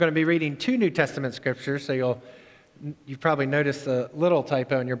We're going to be reading two New Testament scriptures, so you've probably noticed a little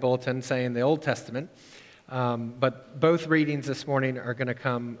typo in your bulletin saying the Old Testament, but both readings this morning are going to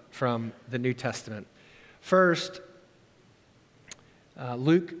come from the New Testament. First,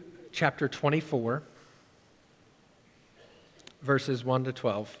 Luke chapter 24, verses 1 to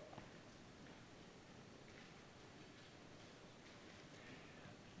 12.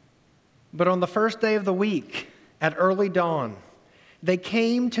 But on the first day of the week, at early dawn, they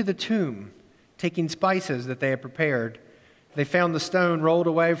came to the tomb, taking spices that they had prepared. They found the stone rolled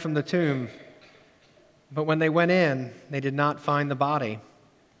away from the tomb, but when they went in, they did not find the body.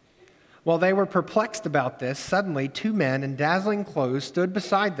 While they were perplexed about this, suddenly 2 men in dazzling clothes stood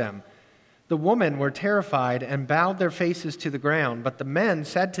beside them. The women were terrified and bowed their faces to the ground, but the men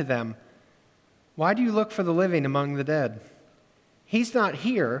said to them, "Why do you look for the living among the dead? He's not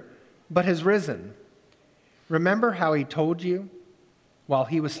here, but has risen. Remember how he told you, while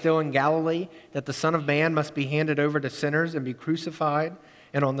he was still in Galilee, that the Son of Man must be handed over to sinners and be crucified,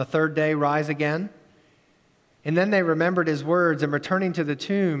 and on the third day rise again?" And then they remembered his words, and returning to the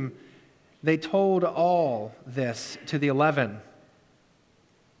tomb, they told all this to the 11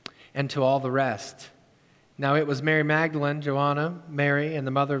 and to all the rest. Now it was Mary Magdalene, Joanna, Mary, and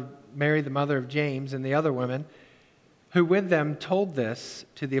Mary, the mother of James, and the other women, who with them told this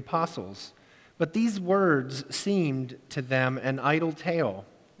to the apostles. But these words seemed to them an idle tale,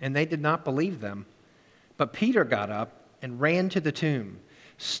 and they did not believe them. But Peter got up and ran to the tomb.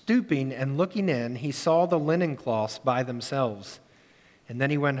 Stooping and looking in, he saw the linen cloths by themselves. And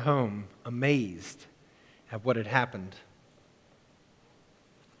then he went home, amazed at what had happened.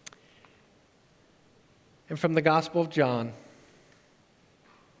 And from the Gospel of John,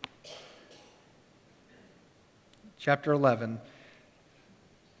 chapter 11,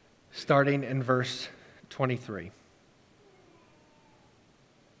 starting in verse 23.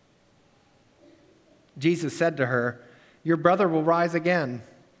 Jesus said to her, "Your brother will rise again."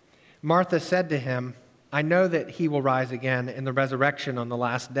 Martha said to him, "I know that he will rise again in the resurrection on the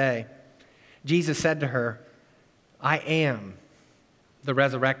last day." Jesus said to her, "I am the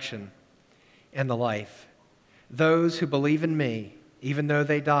resurrection and the life. Those who believe in me, even though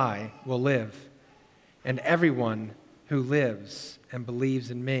they die, will live. And everyone who lives and believes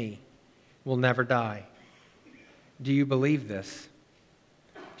in me will never die. Do you believe this?"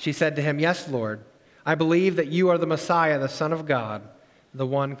 She said to him, "Yes, Lord. I believe that you are the Messiah, the Son of God, the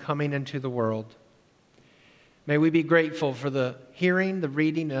one coming into the world." May we be grateful for the hearing, the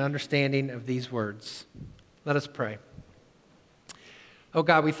reading, and understanding of these words. Let us pray. Oh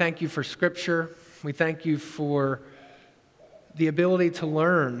God, we thank you for Scripture. We thank you for the ability to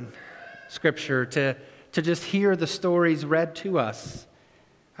learn Scripture, to just hear the stories read to us.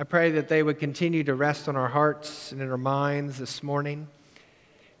 I pray that they would continue to rest on our hearts and in our minds this morning.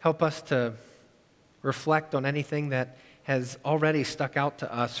 Help us to reflect on anything that has already stuck out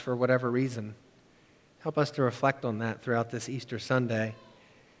to us for whatever reason. Help us to reflect on that throughout this Easter Sunday.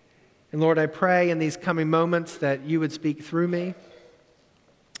 And Lord, I pray in these coming moments that you would speak through me,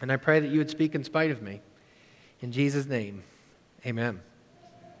 and I pray that you would speak in spite of me. In Jesus' name, amen.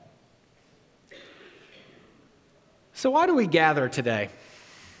 So why do we gather today?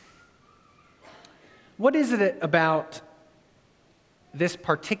 What is it about this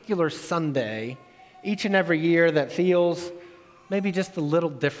particular Sunday each and every year that feels maybe just a little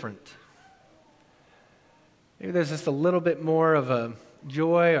different? Maybe there's just a little bit more of a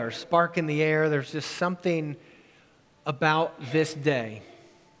joy or spark in the air. There's just something about this day.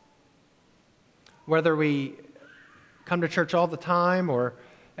 Whether we come to church all the time or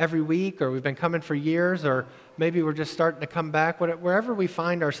every week, or we've been coming for years, or maybe we're just starting to come back, wherever we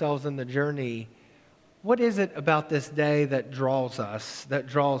find ourselves in the journey, what is it about this day that draws us, that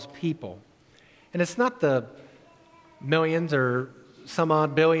draws people? And it's not the millions or some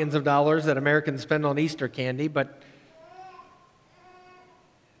odd billions of dollars that Americans spend on Easter candy, but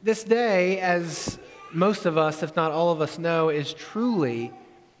this day, as most of us, if not all of us know, is truly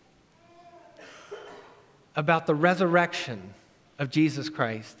about the resurrection of Jesus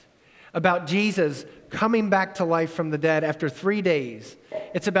Christ, about Jesus coming back to life from the dead after 3 days.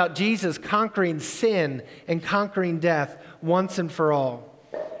 It's about Jesus conquering sin and conquering death once and for all.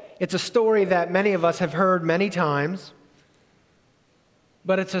 It's a story that many of us have heard many times,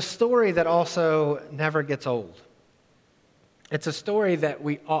 but it's a story that also never gets old. It's a story that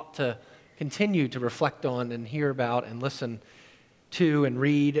we ought to continue to reflect on and hear about and listen to and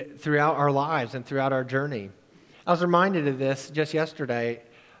read throughout our lives and throughout our journey. I was reminded of this just yesterday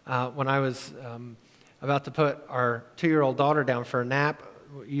when I was about to put our 2-year-old daughter down for a nap.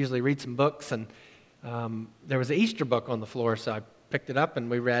 We usually read some books, and there was an Easter book on the floor, so I picked it up and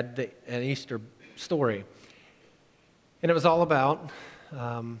we read an Easter story. And it was all about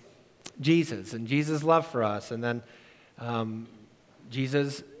Jesus and Jesus' love for us. And then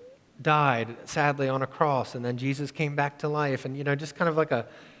Jesus died, sadly, on a cross. And then Jesus came back to life. And, just kind of like a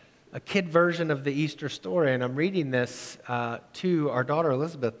kid version of the Easter story. And I'm reading this to our daughter,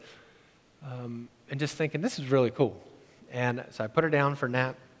 Elizabeth, and just thinking, this is really cool. And so I put her down for a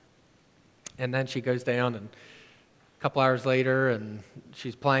nap. And then she goes down, and a couple hours later, and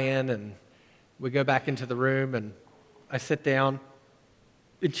she's playing, and we go back into the room, and I sit down,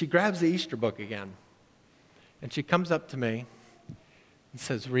 and she grabs the Easter book again. And she comes up to me and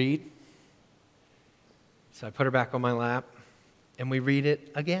says, "Read." So I put her back on my lap, and we read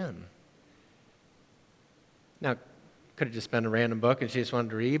it again. Now, could have just been a random book, and she just wanted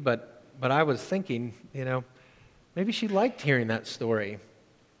to read, but I was thinking, maybe she liked hearing that story.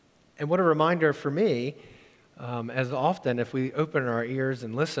 And what a reminder for me, as often if we open our ears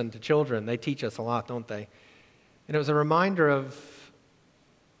and listen to children, they teach us a lot, don't they? And it was a reminder of,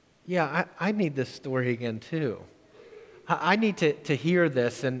 I need this story again too. I need to hear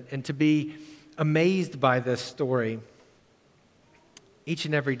this and to be amazed by this story each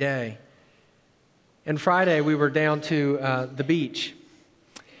and every day. And Friday we were down to the beach,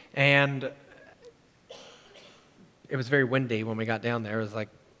 and it was very windy when we got down there. It was like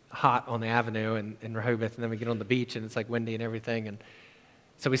hot on the avenue in Rehoboth, and then we get on the beach and it's like windy and everything. And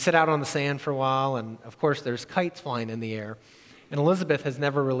so we sit out on the sand for a while, and of course there's kites flying in the air. And Elizabeth has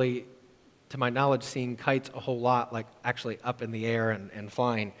never really, to my knowledge, seen kites a whole lot, like actually up in the air and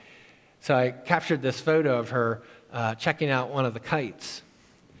flying. So I captured this photo of her checking out one of the kites.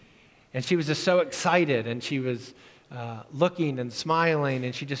 And she was just so excited, and she was looking and smiling,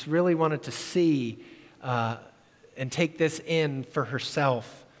 and she just really wanted to see and take this in for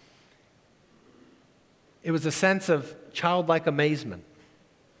herself. It was a sense of childlike amazement.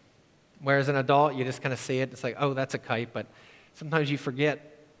 Whereas an adult, you just kind of see it. It's like, oh, that's a kite. But sometimes you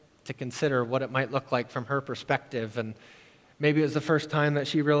forget to consider what it might look like from her perspective. And maybe it was the first time that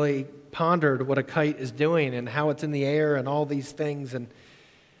she really pondered what a kite is doing and how it's in the air and all these things. And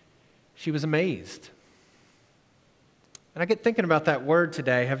she was amazed. And I get thinking about that word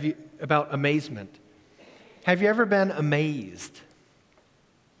today, about amazement. Have you ever been amazed?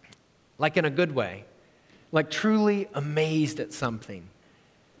 Like in a good way. Like truly amazed at something.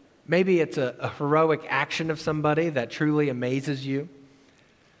 Maybe it's a heroic action of somebody that truly amazes you.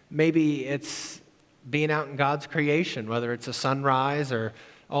 Maybe it's being out in God's creation, whether it's a sunrise or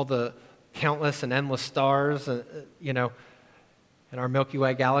all the countless and endless stars, in our Milky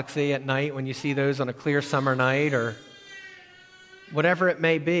Way galaxy at night when you see those on a clear summer night, or whatever it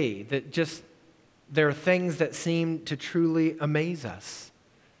may be. That just, there are things that seem to truly amaze us.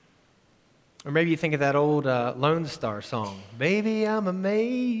 Or maybe you think of that old Lone Star song, "Baby, I'm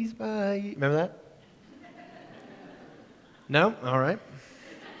amazed by you." Remember that? No? All right.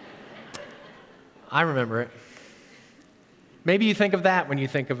 I remember it. Maybe you think of that when you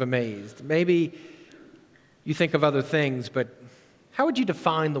think of amazed. Maybe you think of other things, but how would you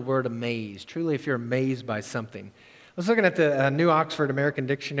define the word amazed? Truly, if you're amazed by something. I was looking at the New Oxford American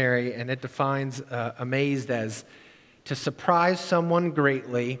Dictionary, and it defines amazed as to surprise someone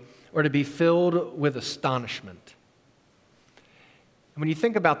greatly or to be filled with astonishment. And when you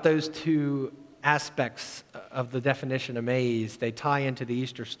think about those two aspects of the definition amazed, they tie into the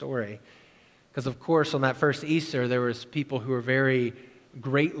Easter story. Because, of course, on that first Easter, there was people who were very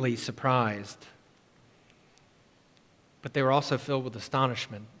greatly surprised. But they were also filled with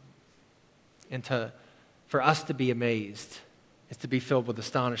astonishment. And for us to be amazed is to be filled with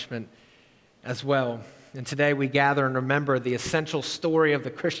astonishment as well. And today we gather and remember the essential story of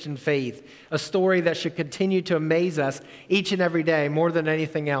the Christian faith, a story that should continue to amaze us each and every day more than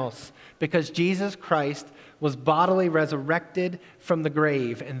anything else, because Jesus Christ was bodily resurrected from the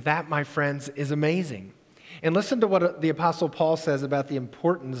grave, and that, my friends, is amazing. And listen to what the Apostle Paul says about the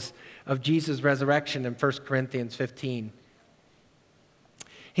importance of Jesus' resurrection in 1 Corinthians 15.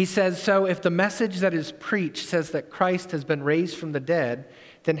 He says, "So if the message that is preached says that Christ has been raised from the dead,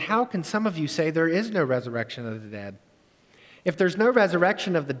 then how can some of you say there is no resurrection of the dead? If there's no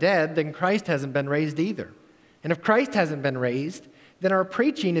resurrection of the dead, then Christ hasn't been raised either. And if Christ hasn't been raised, then our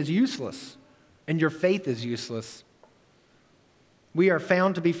preaching is useless, and your faith is useless. We are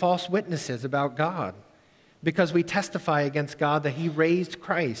found to be false witnesses about God, because we testify against God that he raised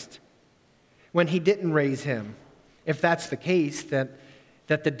Christ when he didn't raise him. If that's the case, that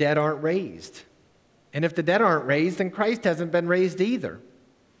the dead aren't raised. And if the dead aren't raised, then Christ hasn't been raised either.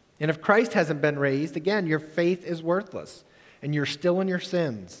 And if Christ hasn't been raised, again, your faith is worthless, and you're still in your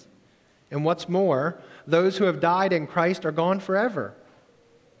sins. And what's more, those who have died in Christ are gone forever.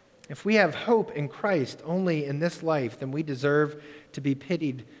 If we have hope in Christ only in this life, then we deserve to be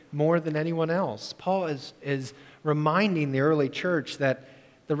pitied more than anyone else. Paul is reminding the early church that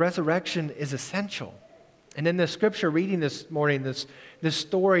the resurrection is essential. And in the scripture reading this morning, this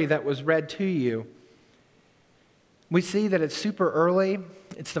story that was read to you, we see that it's super early.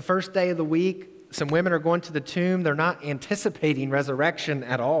 It's the first day of the week. Some women are going to the tomb. They're not anticipating resurrection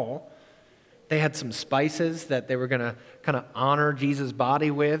at all. They had some spices that they were going to kind of honor Jesus'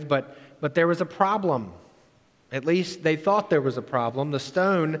 body with, but there was a problem. At least they thought there was a problem. The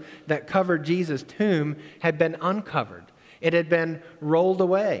stone that covered Jesus' tomb had been uncovered. It had been rolled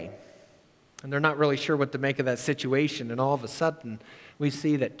away. And they're not really sure what to make of that situation. And all of a sudden, we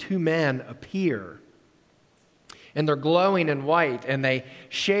see that two men appear. And they're glowing in white, and they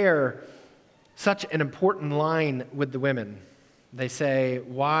share such an important line with the women. They say,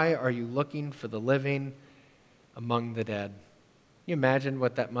 "Why are you looking for the living among the dead?" Can you imagine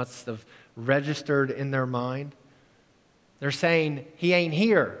what that must have registered in their mind? They're saying, "He ain't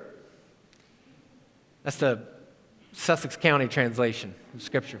here." That's the Sussex County translation of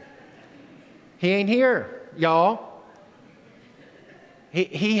Scripture. He ain't here, y'all.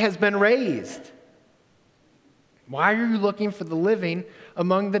 He has been raised. Why are you looking for the living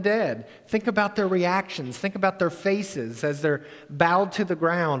among the dead? Think about their reactions. Think about their faces as they're bowed to the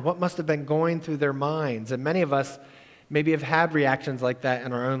ground. What must have been going through their minds? And many of us maybe have had reactions like that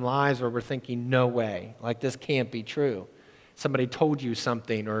in our own lives where we're thinking, no way, like this can't be true. Somebody told you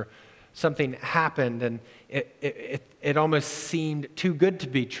something or something happened and it almost seemed too good to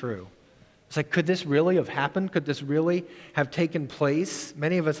be true. It's like, could this really have happened? Could this really have taken place?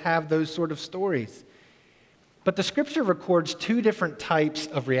 Many of us have those sort of stories. But the scripture records two different types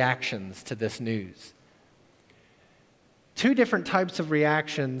of reactions to this news. Two different types of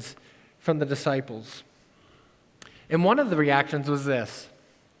reactions from the disciples. And one of the reactions was this,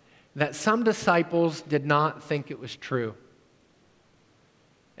 that some disciples did not think it was true.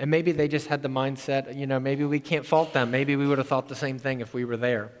 And maybe they just had the mindset, maybe we can't fault them. Maybe we would have thought the same thing if we were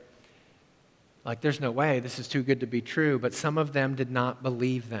there. Like, there's no way, this is too good to be true. But some of them did not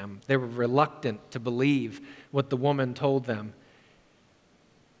believe them. They were reluctant to believe what the woman told them.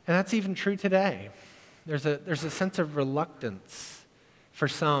 And that's even true today. There's a sense of reluctance for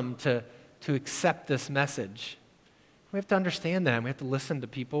some to accept this message. We have to understand that. We have to listen to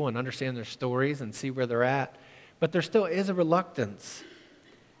people and understand their stories and see where they're at. But there still is a reluctance.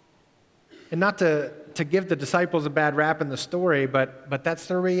 And not to give the disciples a bad rap in the story, but that's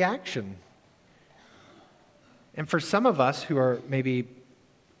their reaction. And for some of us who are maybe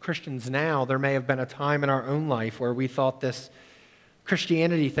Christians now, there may have been a time in our own life where we thought this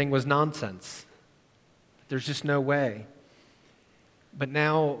Christianity thing was nonsense. There's just no way. But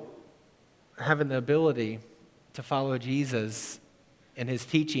now, having the ability to follow Jesus and his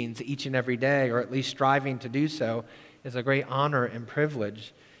teachings each and every day, or at least striving to do so, is a great honor and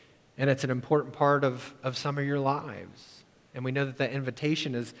privilege. And it's an important part of some of your lives. And we know that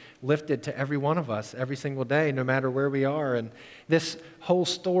invitation is lifted to every one of us every single day, no matter where we are. And this whole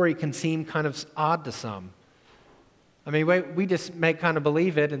story can seem kind of odd to some. I mean, we just may kind of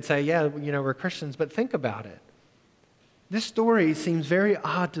believe it and say, yeah, we're Christians, but think about it. This story seems very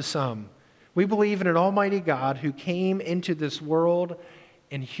odd to some. We believe in an almighty God who came into this world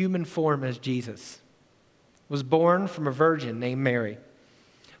in human form as Jesus, was born from a virgin named Mary,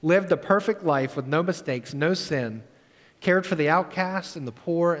 lived a perfect life with no mistakes, no sin, cared for the outcasts and the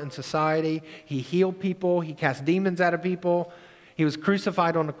poor in society. He healed people. He cast demons out of people. He was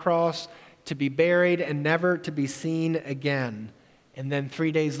crucified on a cross to be buried and never to be seen again. And then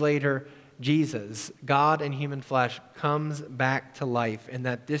 3 days later, Jesus, God in human flesh, comes back to life. And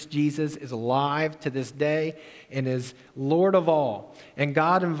that this Jesus is alive to this day and is Lord of all. And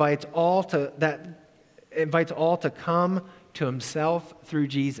God invites all to come to himself through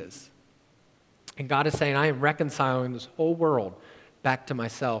Jesus. And God is saying, I am reconciling this whole world back to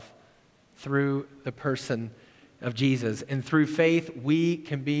myself through the person of Jesus. And through faith, we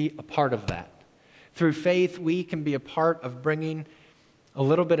can be a part of that. Through faith, we can be a part of bringing a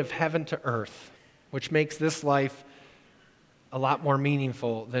little bit of heaven to earth, which makes this life a lot more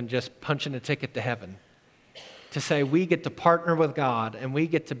meaningful than just punching a ticket to heaven. To say we get to partner with God and we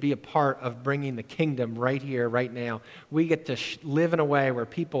get to be a part of bringing the kingdom right here, right now. We get to live in a way where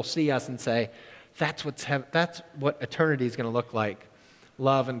people see us and say, that's what eternity is going to look like.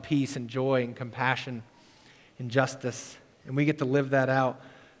 Love and peace and joy and compassion and justice. And we get to live that out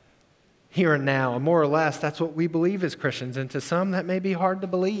here and now. And more or less, that's what we believe as Christians. And to some, that may be hard to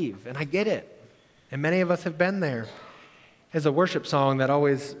believe. And I get it. And many of us have been there. There's a worship song that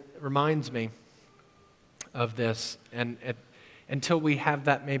always reminds me of this. And until we have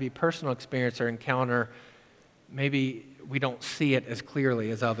that maybe personal experience or encounter, maybe we don't see it as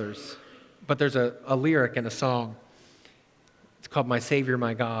clearly as others. But there's a lyric in a song. It's called My Savior,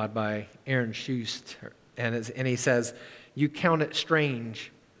 My God by Aaron Schust. And he says, "You count it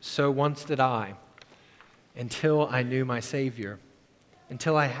strange, so once did I, until I knew my Savior,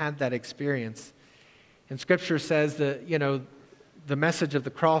 until I had that experience." And Scripture says that, the message of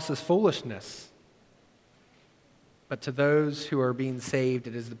the cross is foolishness. But to those who are being saved,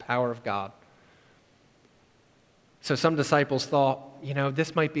 it is the power of God. So some disciples thought,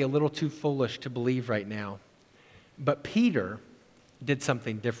 this might be a little too foolish to believe right now. But Peter did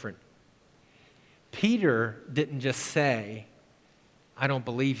something different. Peter didn't just say, "I don't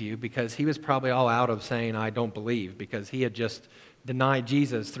believe you," because he was probably all out of saying, "I don't believe," because he had just denied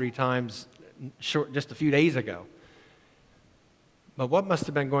Jesus 3 times just a few days ago. But what must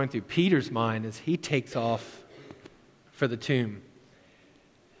have been going through Peter's mind is he takes off for the tomb.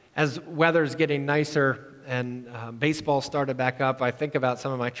 As weather's getting nicer and baseball started back up, I think about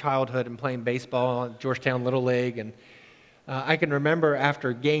some of my childhood and playing baseball at Georgetown Little League, and I can remember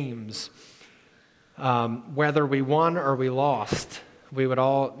after games, whether we won or we lost, we would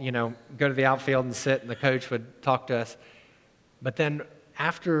all, go to the outfield and sit, and the coach would talk to us. But then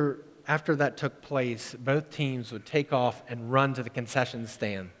after that took place, both teams would take off and run to the concession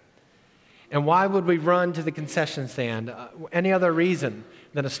stand. And why would we run to the concession stand? Any other reason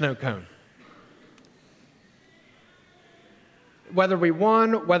than a snow cone? Whether we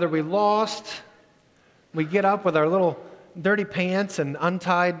won, whether we lost, we get up with our little dirty pants and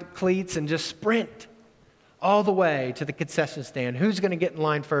untied cleats and just sprint all the way to the concession stand. Who's going to get in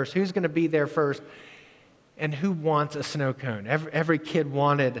line first? Who's going to be there first? And who wants a snow cone? Every kid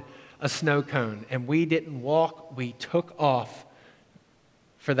wanted a snow cone, and we didn't walk, we took off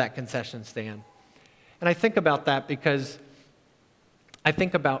for that concession stand. And I think about that because I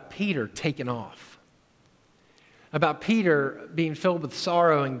think about Peter taking off, about Peter being filled with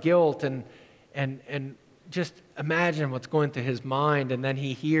sorrow and guilt, and just imagine what's going through his mind, and then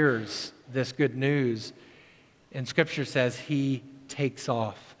he hears this good news, and Scripture says he takes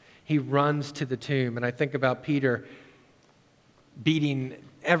off. He runs to the tomb, and I think about Peter beating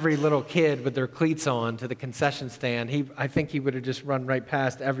every little kid with their cleats on to the concession stand. I think he would have just run right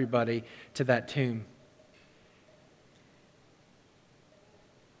past everybody to that tomb.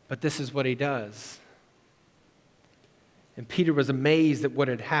 But this is what he does. And Peter was amazed at what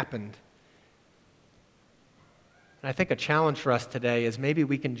had happened. And I think a challenge for us today is maybe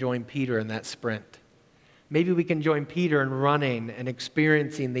we can join Peter in that sprint. Maybe we can join Peter in running and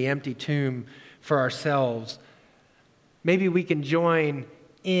experiencing the empty tomb for ourselves. Maybe we can join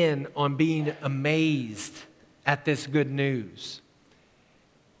in on being amazed at this good news,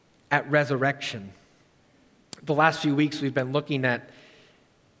 at resurrection. The last few weeks we've been looking at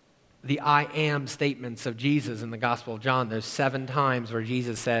the I am statements of Jesus in the Gospel of John. There's 7 times where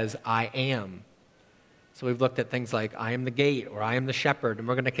Jesus says, "I am." So we've looked at things like, "I am the gate," or "I am the shepherd," and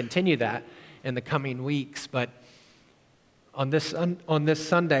we're going to continue that in the coming weeks. But on this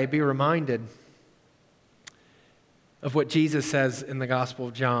Sunday, be reminded of what Jesus says in the Gospel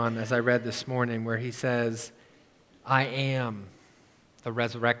of John, as I read this morning, where he says, "I am the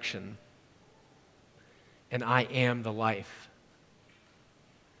resurrection, and I am the life."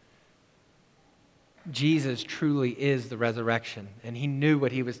 Jesus truly is the resurrection, and he knew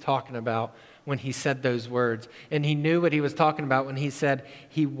what he was talking about when he said those words, and he knew what he was talking about when he said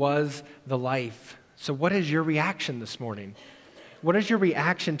he was the life. So what is your reaction this morning? What is your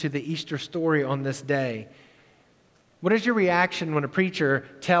reaction to the Easter story on this day? What is your reaction when a preacher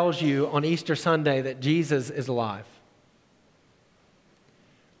tells you on Easter Sunday that Jesus is alive?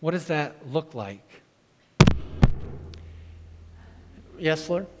 What does that look like? Yes,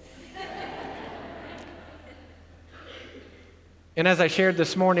 Lord? And as I shared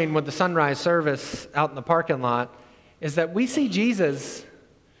this morning with the sunrise service out in the parking lot, is that we see Jesus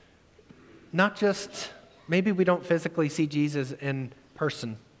not just, maybe we don't physically see Jesus in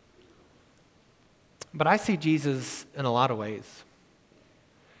person, but I see Jesus in a lot of ways.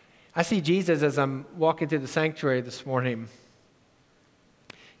 I see Jesus as I'm walking through the sanctuary this morning,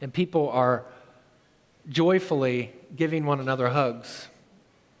 and people are joyfully giving one another hugs.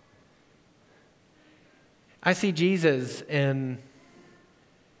 I see Jesus in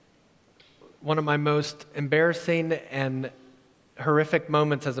one of my most embarrassing and horrific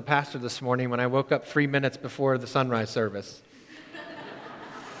moments as a pastor this morning when I woke up 3 minutes before the sunrise service.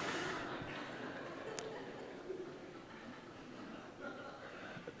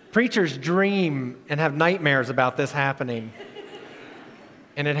 Preachers dream and have nightmares about this happening.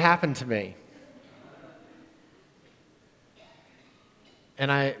 And it happened to me.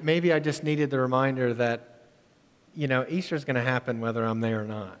 And maybe I just needed the reminder that, Easter's going to happen whether I'm there or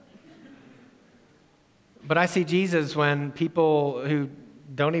not. But I see Jesus when people who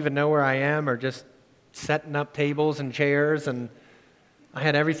don't even know where I am are just setting up tables and chairs, and I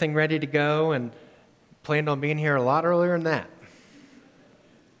had everything ready to go and planned on being here a lot earlier than that.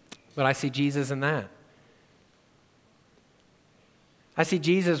 But I see Jesus in that. I see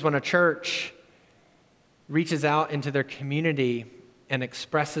Jesus when a church reaches out into their community and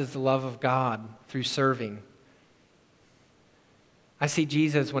expresses the love of God through serving. I see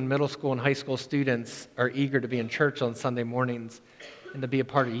Jesus when middle school and high school students are eager to be in church on Sunday mornings and to be a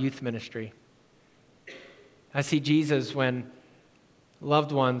part of youth ministry. I see Jesus when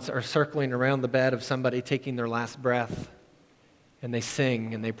loved ones are circling around the bed of somebody taking their last breath, and they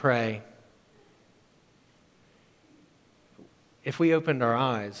sing and they pray. If we opened our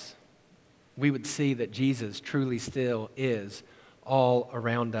eyes, we would see that Jesus truly still is all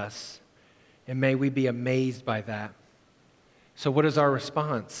around us. And may we be amazed by that. So what is our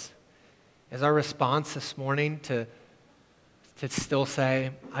response? Is our response this morning to still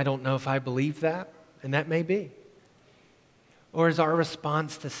say, I don't know if I believe that? And that may be. Or is our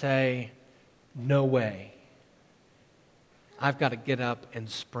response to say, no way. I've got to get up and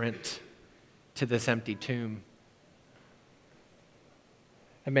sprint to this empty tomb.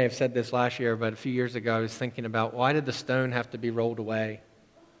 I may have said this last year, but a few years ago I was thinking about, why did the stone have to be rolled away?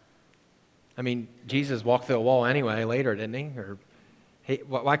 I mean, Jesus walked through a wall anyway later, didn't he? Or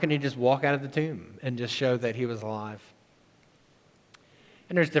why couldn't he just walk out of the tomb and just show that he was alive?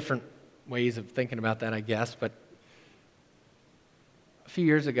 And there's different ways of thinking about that, I guess, but a few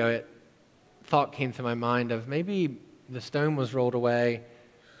years ago, thought came to my mind of maybe the stone was rolled away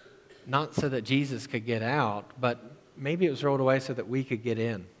not so that Jesus could get out, but maybe it was rolled away so that we could get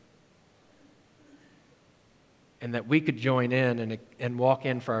in. And that we could join in and walk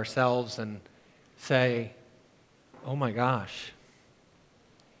in for ourselves and say, oh my gosh,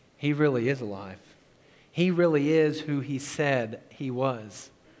 he really is alive. He really is who he said he was.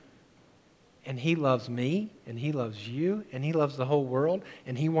 And he loves me, and he loves you, and he loves the whole world,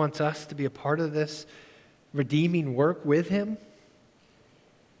 and he wants us to be a part of this redeeming work with him.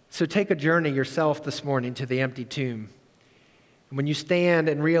 So take a journey yourself this morning to the empty tomb. And when you stand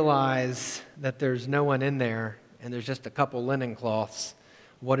and realize that there's no one in there, and there's just a couple linen cloths,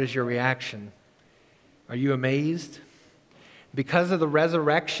 what is your reaction? Are you amazed? Because of the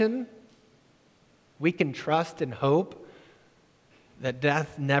resurrection, we can trust and hope that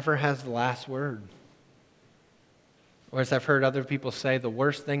death never has the last word. Or as I've heard other people say, the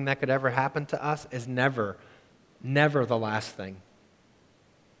worst thing that could ever happen to us is never the last thing.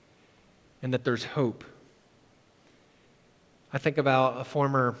 And that there's hope. I think about a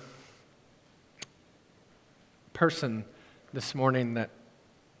former person this morning that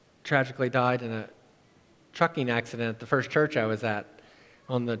tragically died in a trucking accident at the first church I was at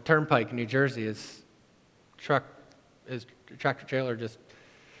on the Turnpike in New Jersey. His tractor trailer just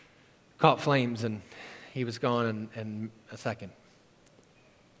caught flames and he was gone in a second.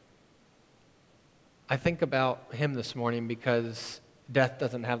 I think about him this morning because death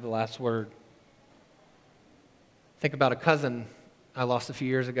doesn't have the last word. Think about a cousin I lost a few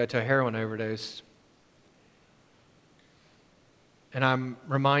years ago to a heroin overdose. And I'm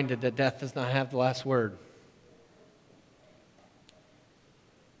reminded that death does not have the last word.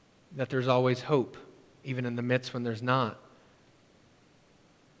 That there's always hope, even in the midst when there's not.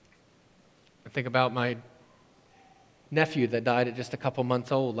 I think about my nephew that died at just a couple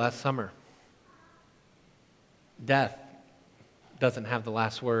months old last summer. Death doesn't have the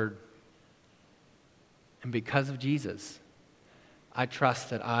last word. And because of Jesus, I trust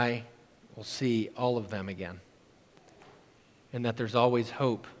that I will see all of them again. And that there's always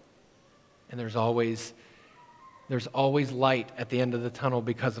hope. And there's always light at the end of the tunnel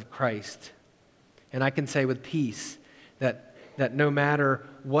because of Christ. And I can say with peace that no matter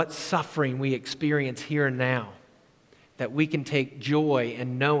what suffering we experience here and now, that we can take joy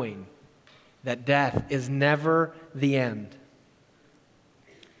in knowing that death is never the end.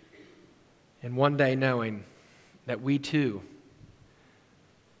 And one day knowing that we too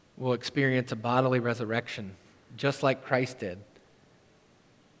will experience a bodily resurrection, just like Christ did.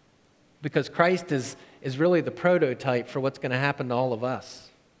 Because Christ is really the prototype for what's going to happen to all of us.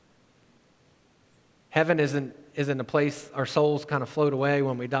 Heaven isn't a place our souls kind of float away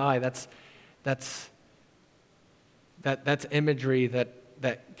when we die. That's imagery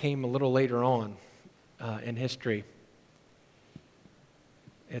that came a little later on in history.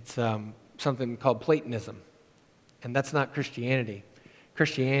 It's something called Platonism, and that's not Christianity.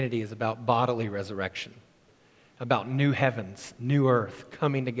 Christianity is about bodily resurrection, about new heavens, new earth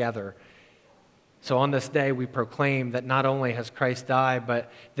coming together. So on this day, we proclaim that not only has Christ died,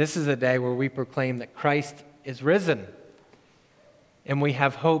 but this is a day where we proclaim that Christ is risen. And we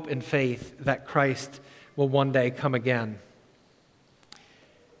have hope and faith that Christ will one day come again.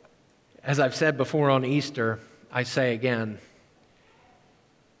 As I've said before on Easter, I say again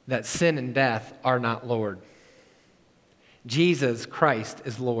that sin and death are not Lord. Jesus Christ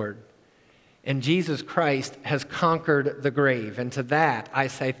is Lord. And Jesus Christ has conquered the grave. And to that, I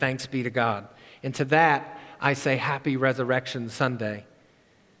say thanks be to God. And to that, I say happy Resurrection Sunday.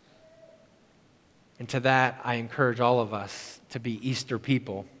 And to that, I encourage all of us to be Easter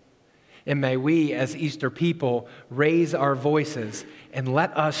people. And may we, as Easter people, raise our voices and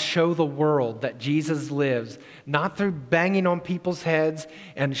let us show the world that Jesus lives, not through banging on people's heads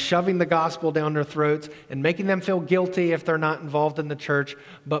and shoving the gospel down their throats and making them feel guilty if they're not involved in the church,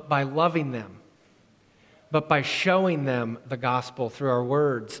 but by loving them, but by showing them the gospel through our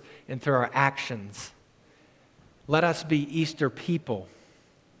words and through our actions. Let us be Easter people,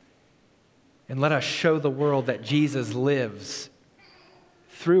 and let us show the world that Jesus lives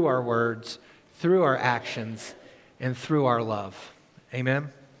through our words, through our actions, and through our love.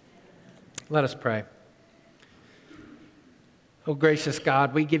 Amen? Let us pray. Oh, gracious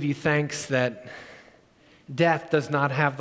God, we give you thanks that death does not have